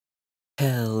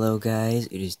Hello guys,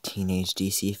 it is Teenage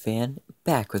DC Fan,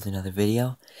 back with another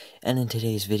video, and in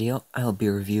today's video, I'll be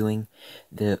reviewing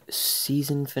the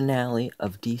season finale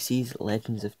of DC's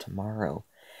Legends of Tomorrow,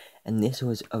 and this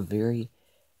was a very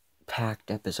packed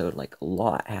episode, like a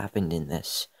lot happened in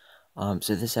this.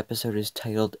 So this episode is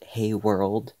titled Hey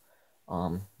World,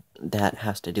 that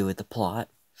has to do with the plot.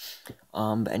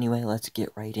 But anyway, let's get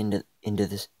right into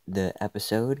the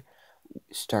episode,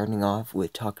 starting off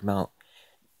with talking about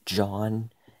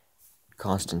John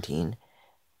Constantine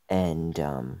and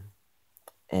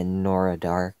Nora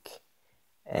Dark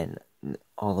and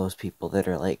all those people that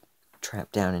are like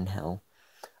trapped down in hell.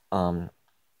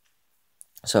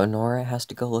 So Nora has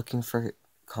to go looking for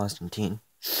Constantine.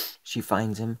 She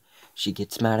finds him. She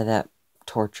gets him out of that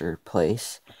torture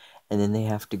place, and then they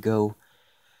have to go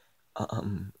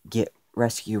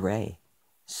rescue Ray.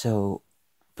 So,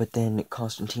 but then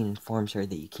Constantine informs her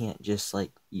that you can't just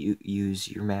like use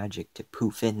your magic to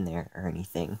poof in there or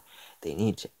anything. They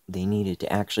needed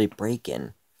to actually break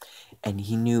in, and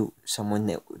he knew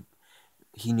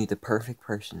he knew the perfect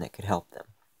person that could help them,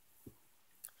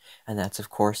 and that's of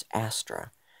course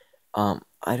Astra.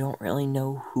 I don't really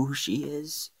know who she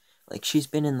is. Like, she's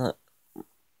been in the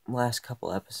last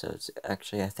couple episodes.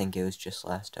 Actually, I think it was just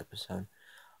last episode.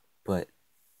 But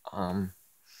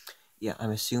yeah,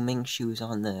 I'm assuming she was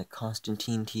on the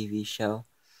Constantine TV show.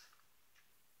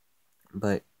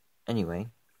 But anyway,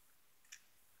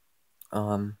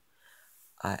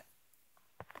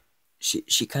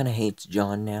 she kind of hates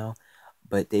John now,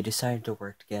 but they decided to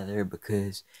work together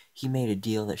because he made a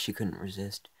deal that she couldn't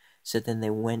resist. So then they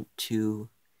went to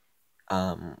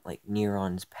like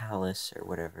Neron's palace or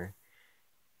whatever,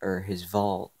 or his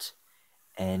vault,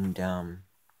 and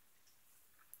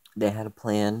they had a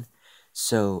plan.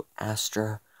 So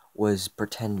Astra was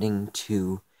pretending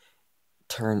to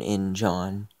turn in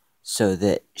John so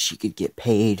that she could get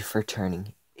paid for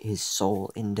turning his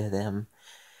soul into them.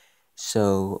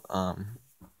 So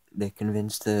they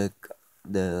convinced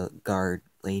the guard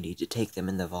lady to take them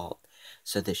in the vault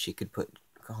so that she could put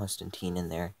Constantine in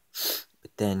there.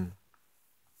 But then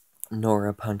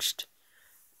Nora punched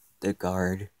the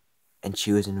guard, and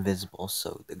she was invisible,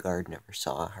 so the guard never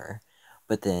saw her.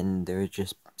 But then there were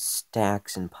just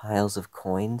stacks and piles of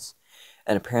coins,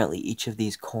 and apparently each of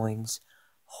these coins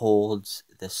holds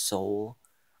the soul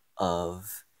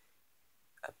of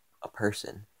a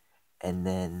person. And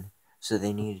then, so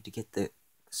they needed to get the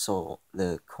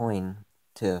coin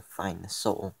to find the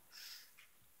soul.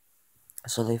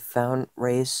 So they found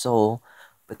Ray's soul,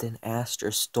 but then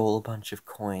Astra stole a bunch of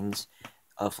coins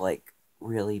of like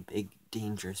really big,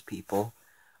 dangerous people.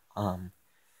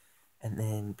 And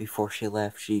then before she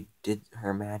left, she did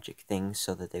her magic thing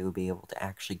so that they would be able to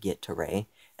actually get to Ray.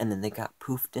 And then they got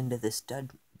poofed into this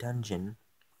dungeon.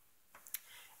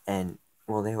 And,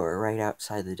 well, they were right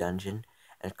outside the dungeon.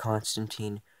 And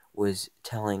Constantine was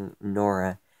telling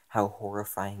Nora how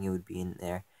horrifying it would be in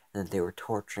there. And that they were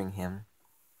torturing him.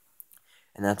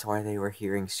 And that's why they were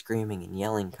hearing screaming and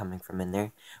yelling coming from in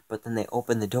there. But then they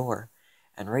opened the door.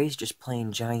 And Ray's just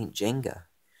playing giant Jenga.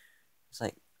 It's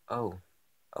like, oh,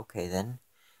 okay then.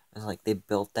 It was like they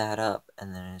built that up,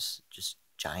 and then it's just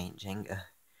giant Jenga.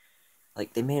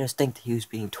 Like, they made us think that he was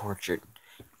being tortured.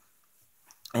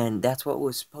 And that's what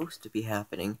was supposed to be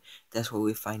happening. That's what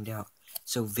we find out.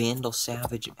 So Vandal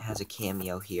Savage has a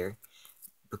cameo here,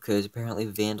 because apparently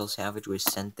Vandal Savage was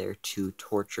sent there to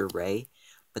torture Ray,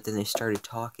 but then they started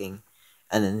talking,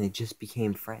 and then they just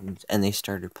became friends, and they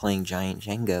started playing giant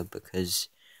Jenga, because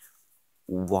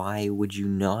why would you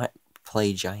not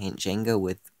play giant Jenga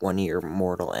with one of your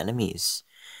mortal enemies?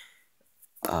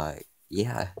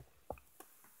 Yeah.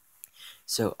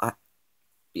 So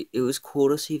it was cool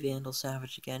to see Vandal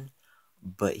Savage again,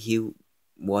 but he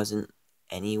wasn't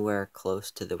anywhere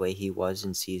close to the way he was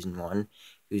in season 1.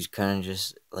 He was kind of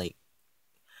just like,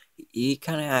 he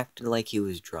kind of acted like he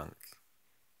was drunk.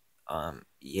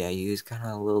 Yeah, he was kind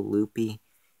of a little loopy.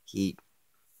 He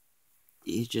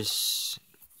just,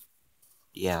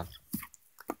 yeah,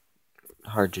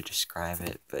 hard to describe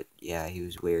it, but yeah, he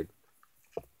was weird.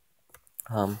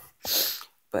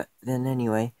 But then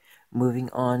anyway, moving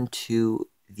on to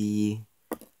the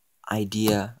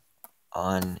idea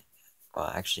on,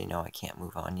 well, actually, no, I can't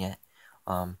move on yet.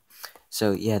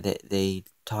 So yeah, they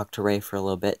talk to Ray for a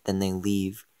little bit, then they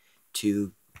leave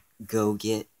to go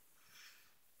get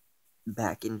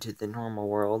back into the normal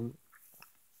world,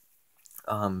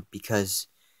 because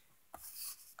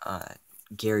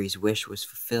Gary's wish was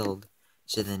fulfilled.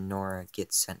 So then Nora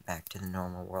gets sent back to the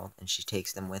normal world, and she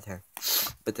takes them with her.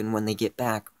 But then when they get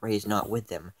back, Ray's not with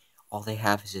them. All they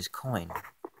have is his coin.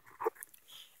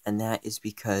 And that is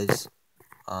because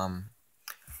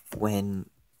when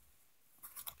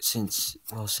since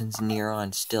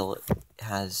Neron still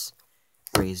has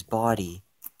Ray's body,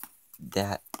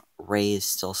 that Ray is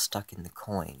still stuck in the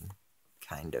coin,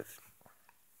 kind of.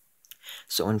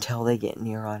 So until they get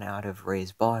Neron out of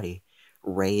Ray's body,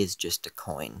 Ray is just a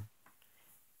coin.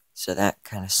 So that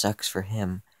kind of sucks for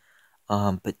him.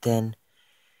 But then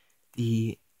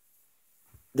they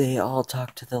all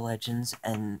talk to the Legends,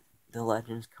 and the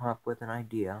Legends come up with an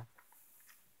idea.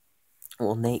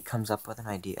 Well, Nate comes up with an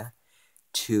idea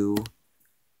to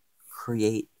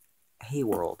create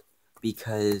Hayworld,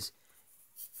 because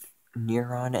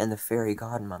Neron and the Fairy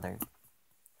Godmother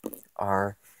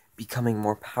are becoming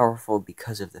more powerful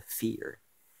because of the fear.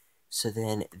 So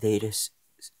then the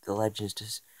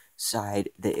Legends decide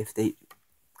that if they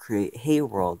create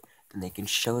Hayworld, then they can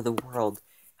show the world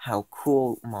how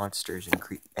cool monsters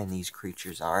and these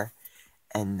creatures are,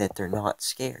 and that they're not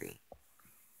scary.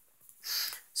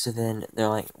 So then they're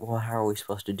like, well, how are we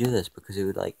supposed to do this? Because it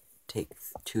would take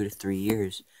 2 to 3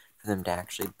 years for them to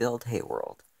actually build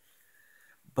Hayworld.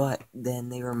 But then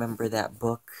they remember that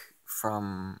book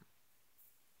from,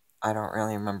 I don't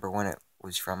really remember when it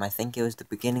was from. I think it was the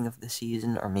beginning of the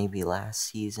season, or maybe last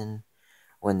season,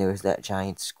 when there was that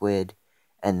giant squid,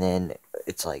 and then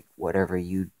it's like whatever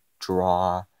you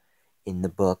draw in the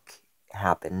book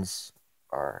happens,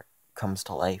 or comes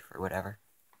to life, or whatever.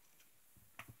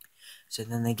 So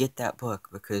then they get that book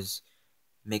because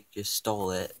Mick just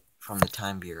stole it from the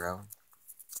Time Bureau.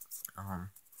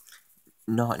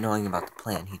 Not knowing about the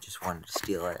plan, he just wanted to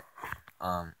steal it.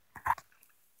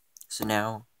 So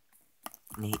now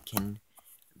Nate can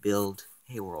build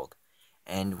Hayworld,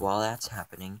 and while that's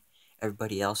happening,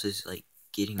 everybody else is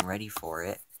getting ready for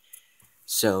it.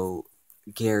 So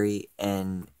Gary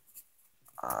and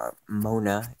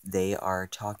Mona, they are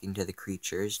talking to the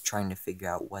creatures, trying to figure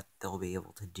out what they'll be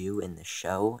able to do in the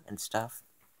show and stuff.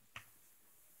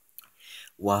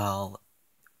 While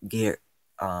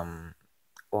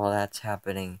that's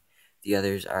happening, the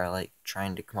others are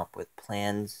trying to come up with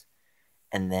plans,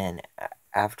 and then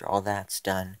after all that's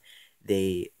done,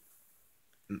 they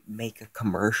make a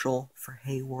commercial for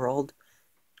Hayworld,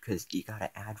 because you gotta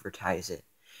advertise it,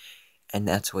 and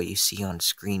that's what you see on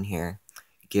screen here.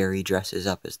 Gary dresses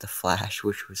up as the Flash,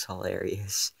 which was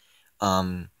hilarious.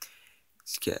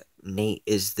 Nate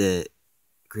is the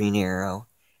Green Arrow,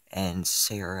 and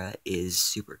Sarah is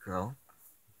Supergirl.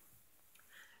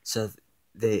 So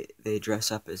they dress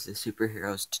up as the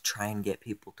superheroes to try and get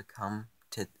people to come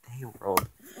to Hayworld,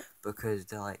 because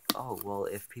they're like, oh, well,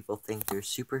 if people think there's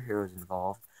superheroes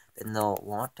involved, then they'll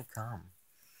want to come.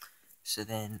 So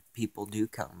then people do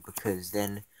come, because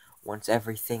then once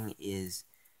everything is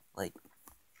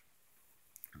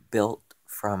built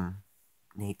from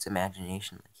Nate's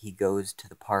imagination, he goes to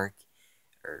the park,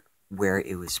 or where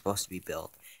it was supposed to be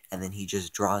built, and then he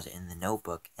just draws it in the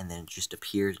notebook, and then it just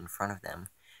appears in front of them.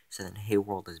 So then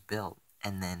Hayworld is built,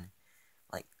 and then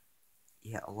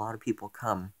a lot of people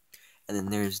come, and then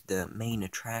there's the main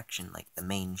attraction, the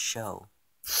main show.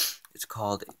 It's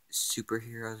called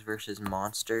Superheroes versus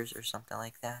Monsters, or something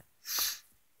like that.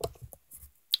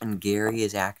 And Gary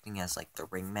is acting as the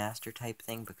ringmaster type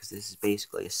thing, because this is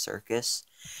basically a circus.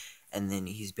 And then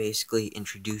he's basically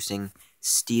introducing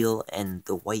Steel and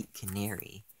the White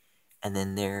Canary. And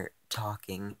then they're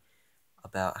talking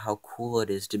about how cool it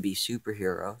is to be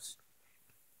superheroes.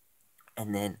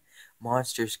 And then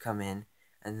monsters come in,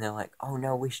 and they're like, oh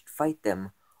no, we should fight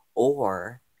them.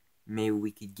 Or maybe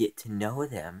we could get to know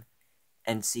them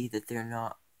and see that they're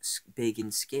not big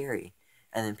and scary.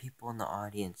 And then people in the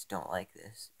audience don't like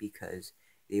this, because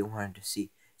they wanted to see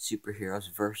superheroes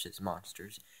versus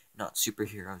monsters, not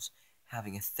superheroes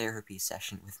having a therapy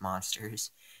session with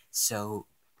monsters. So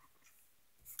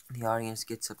the audience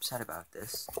gets upset about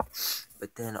this.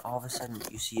 But then all of a sudden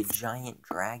you see a giant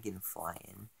dragon fly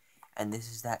in, and this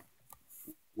is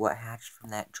what hatched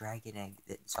from that dragon egg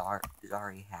that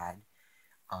Zari had.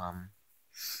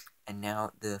 And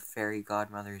now the fairy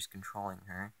godmother is controlling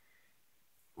her.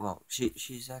 Well,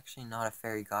 she's actually not a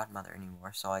fairy godmother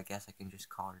anymore, so I guess I can just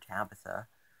call her Tabitha.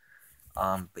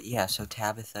 But yeah, so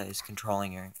Tabitha is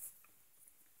controlling her.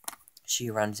 She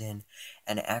runs in,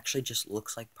 and it actually just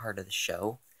looks like part of the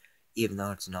show, even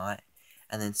though it's not.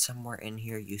 And then somewhere in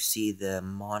here you see the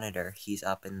Monitor. He's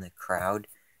up in the crowd,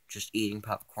 just eating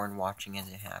popcorn, watching as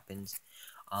it happens.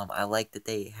 I like that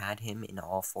they had him in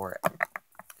all 4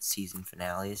 season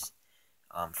finales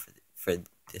for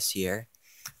this year.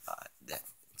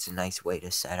 It's a nice way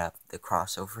to set up the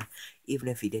crossover. Even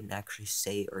if he didn't actually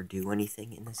say or do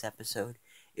anything in this episode,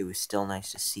 it was still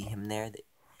nice to see him there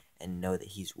and know that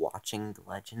he's watching the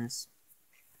Legends.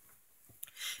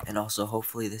 And also,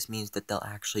 hopefully this means that they'll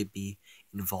actually be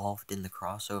involved in the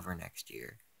crossover next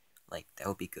year. Like, that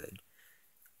would be good.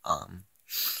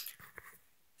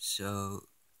 So,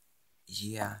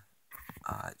 yeah.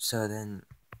 So then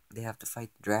they have to fight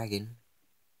the dragon.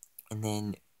 And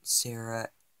then Sarah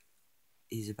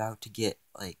is about to get,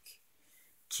 like,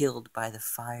 killed by the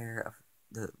fire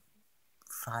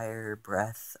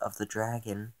breath of the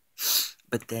dragon.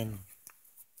 But then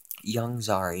young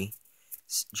Zari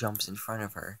jumps in front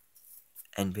of her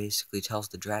and basically tells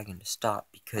the dragon to stop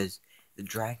because the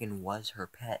dragon was her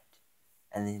pet.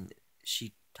 And then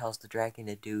she tells the dragon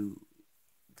to do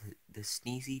the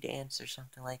sneezy dance or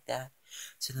something like that.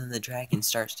 So then the dragon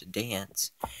starts to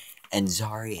dance, and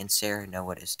Zari and Sarah know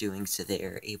what it's doing, so they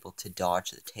are able to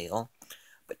dodge the tail.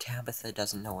 But Tabitha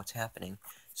doesn't know what's happening,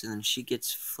 so then she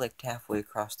gets flicked halfway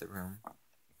across the room.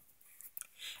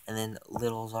 And then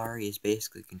little Zari is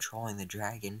basically controlling the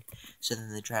dragon, so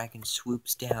then the dragon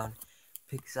swoops down,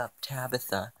 picks up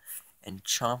Tabitha, and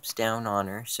chomps down on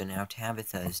her, so now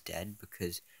Tabitha is dead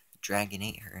because the dragon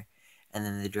ate her. And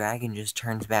then the dragon just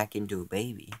turns back into a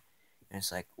baby. And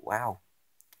it's like, wow,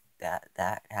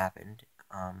 that happened.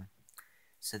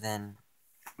 So then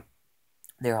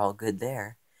they're all good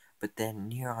there. But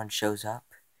then Neron shows up,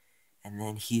 and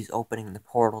then he's opening the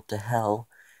portal to hell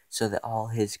so that all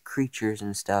his creatures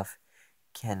and stuff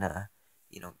can,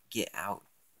 get out.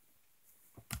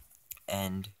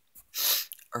 And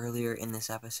earlier in this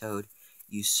episode,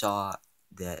 you saw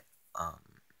that,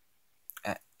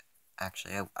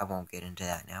 actually, I won't get into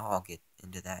that now. I'll get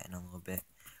into that in a little bit.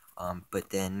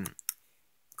 But then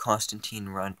Constantine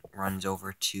runs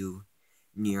over to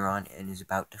Neron and is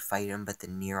about to fight him, but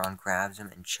then Neron grabs him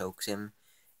and chokes him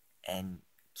and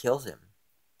kills him.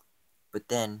 But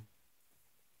then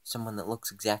someone that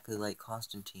looks exactly like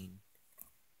Constantine,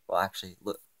 well, actually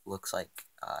looks like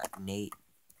Nate,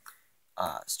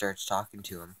 starts talking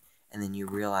to him, and then you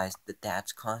realize that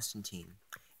that's Constantine,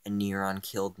 and Neron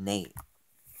killed Nate.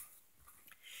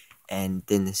 And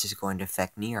then this is going to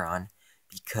affect Neron,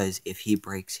 because if he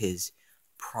breaks his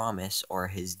promise or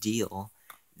his deal,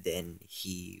 then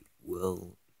he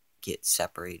will get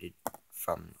separated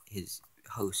from his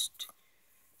host.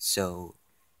 So,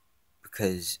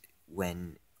 because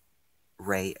when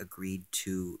Ray agreed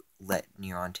to let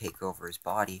Neron take over his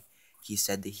body, he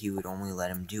said that he would only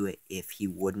let him do it if he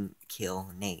wouldn't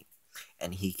kill Nate.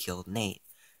 And he killed Nate.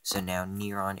 So now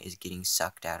Neron is getting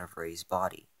sucked out of Ray's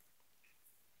body.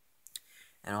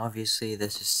 And obviously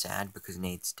this is sad because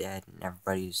Nate's dead and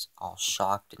everybody's all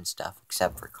shocked and stuff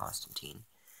except for Constantine.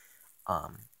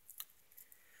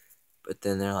 But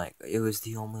then they're like, it was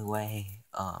the only way.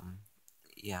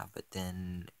 Yeah, but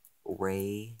then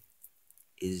Ray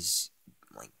is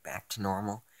like back to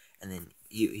normal, and then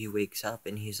he wakes up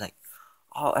and he's like,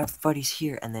 oh, everybody's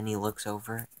here. And then he looks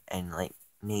over and like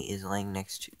Nate is laying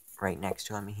right next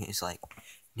to him, and he's like,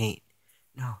 Nate,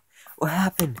 no, what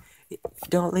happened?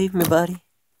 Don't leave me, buddy.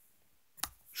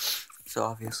 So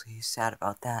obviously he's sad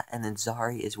about that. And then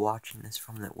Zari is watching this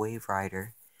from the Wave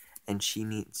Rider, and she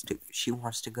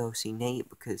wants to go see Nate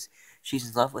because she's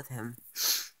in love with him,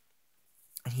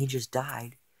 and he just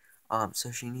died.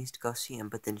 So she needs to go see him,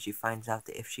 but then she finds out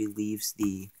that if she leaves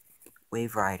the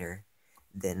Wave Rider,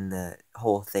 then the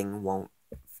whole thing won't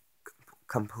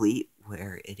complete,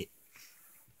 where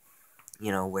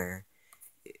where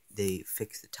they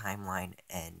fix the timeline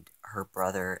and her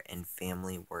brother and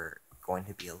family were going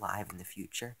to be alive in the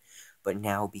future. But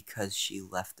now, because she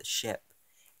left the ship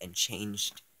and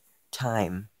changed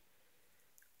time,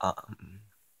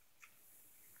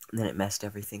 then it messed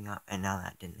everything up, and now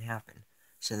that didn't happen.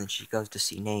 So then she goes to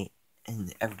see Nate,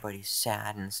 and everybody's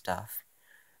sad and stuff.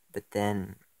 But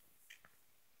then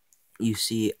you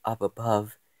see up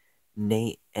above,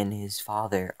 Nate and his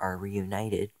father are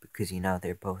reunited because,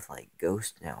 they're both like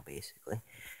ghosts now, basically.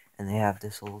 And they have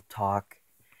this little talk,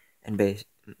 and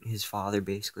his father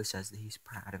basically says that he's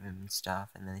proud of him and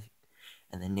stuff, and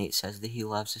then Nate says that he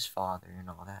loves his father and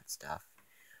all that stuff.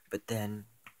 But then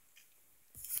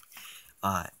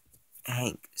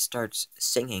Hank starts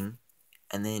singing,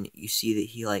 and then you see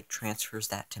that he like transfers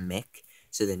that to Mick.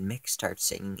 So then Mick starts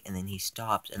singing, and then he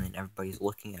stops, and then everybody's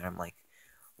looking at him like,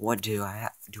 what do I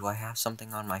have? Do I have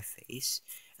something on my face?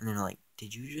 And they're like,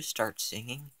 did you just start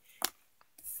singing?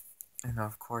 And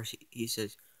of course he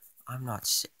says,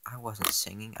 I wasn't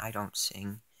singing. I don't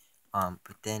sing.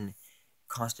 But then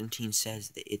Constantine says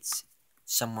that it's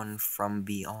someone from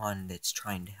beyond that's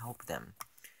trying to help them.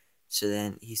 So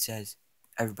then he says,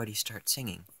 everybody start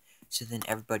singing. So then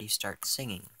everybody starts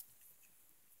singing.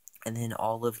 And then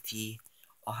all of the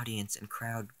audience and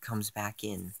crowd comes back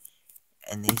in,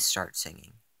 and they start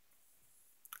singing.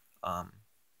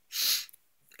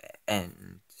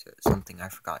 And something I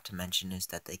forgot to mention is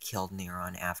that they killed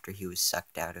Neron after he was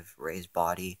sucked out of Ray's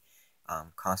body.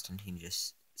 Constantine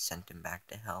just sent him back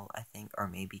to hell, I think, or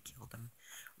maybe killed him.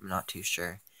 I'm not too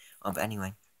sure. But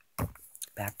anyway,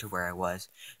 back to where I was.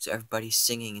 So everybody's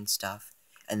singing and stuff,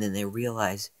 and then they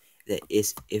realize that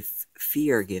if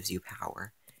fear gives you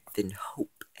power, then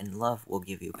hope and love will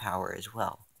give you power as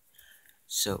well.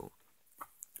 So,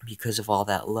 because of all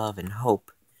that love and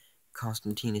hope,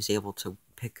 Constantine is able to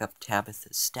pick up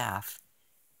Tabitha's staff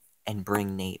and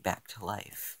bring Nate back to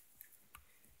life.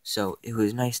 So it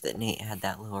was nice that Nate had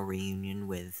that little reunion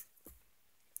with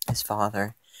his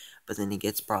father, but then he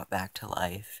gets brought back to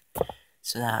life.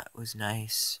 So that was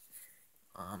nice.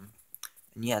 And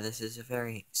yeah, this is a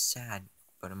very sad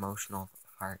but emotional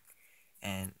part.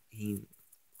 And he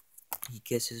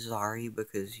kisses Zari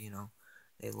because, you know,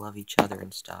 they love each other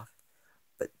and stuff.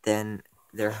 But then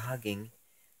they're hugging,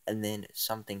 and then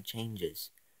something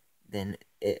changes. Then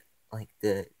like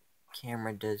the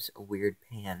camera does a weird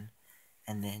pan,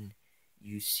 and then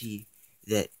you see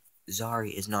that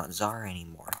Zari is not Zara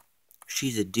anymore.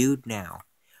 She's a dude now,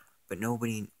 but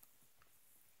nobody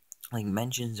like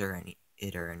mentions or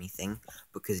anything,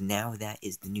 because now that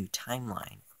is the new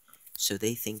timeline. So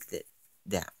they think that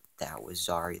was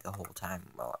Zari the whole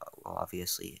time. Well,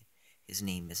 obviously his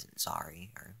name isn't Zari,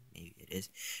 or maybe it is.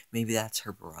 Maybe that's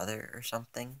her brother or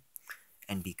something.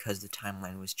 And because the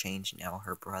timeline was changed, now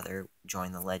her brother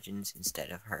joined the Legends instead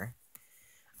of her.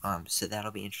 So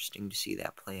that'll be interesting to see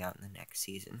that play out in the next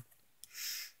season.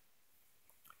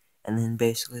 And then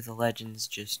basically the Legends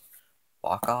just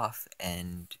walk off,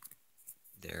 and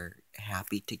they're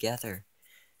happy together.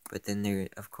 But then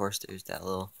of course, there's that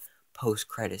little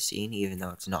post-credit scene, even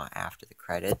though it's not after the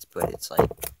credits, but it's like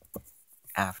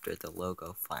after the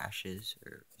logo flashes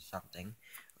or something,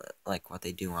 like what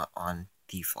they do on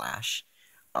The Flash.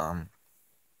 And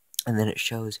then it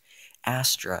shows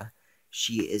Astra.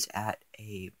 She is at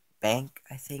a bank,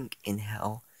 I think, in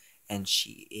hell, and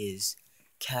she is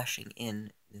cashing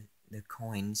in the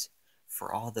coins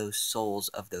for all those souls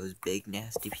of those big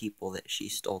nasty people that she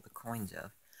stole the coins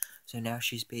of. So now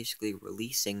she's basically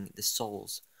releasing the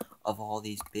souls of all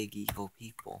these big evil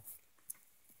people.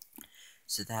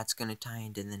 So that's going to tie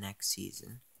into the next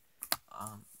season.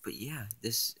 But yeah,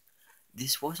 this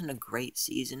wasn't a great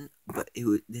season, but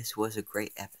this was a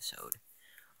great episode.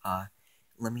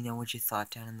 Let me know what you thought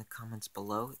down in the comments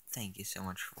below. Thank you so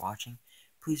much for watching.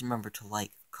 Please remember to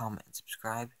like, comment, and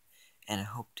subscribe. And I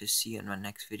hope to see you in my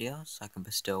next video so I can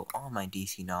bestow all my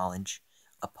DC knowledge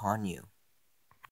upon you.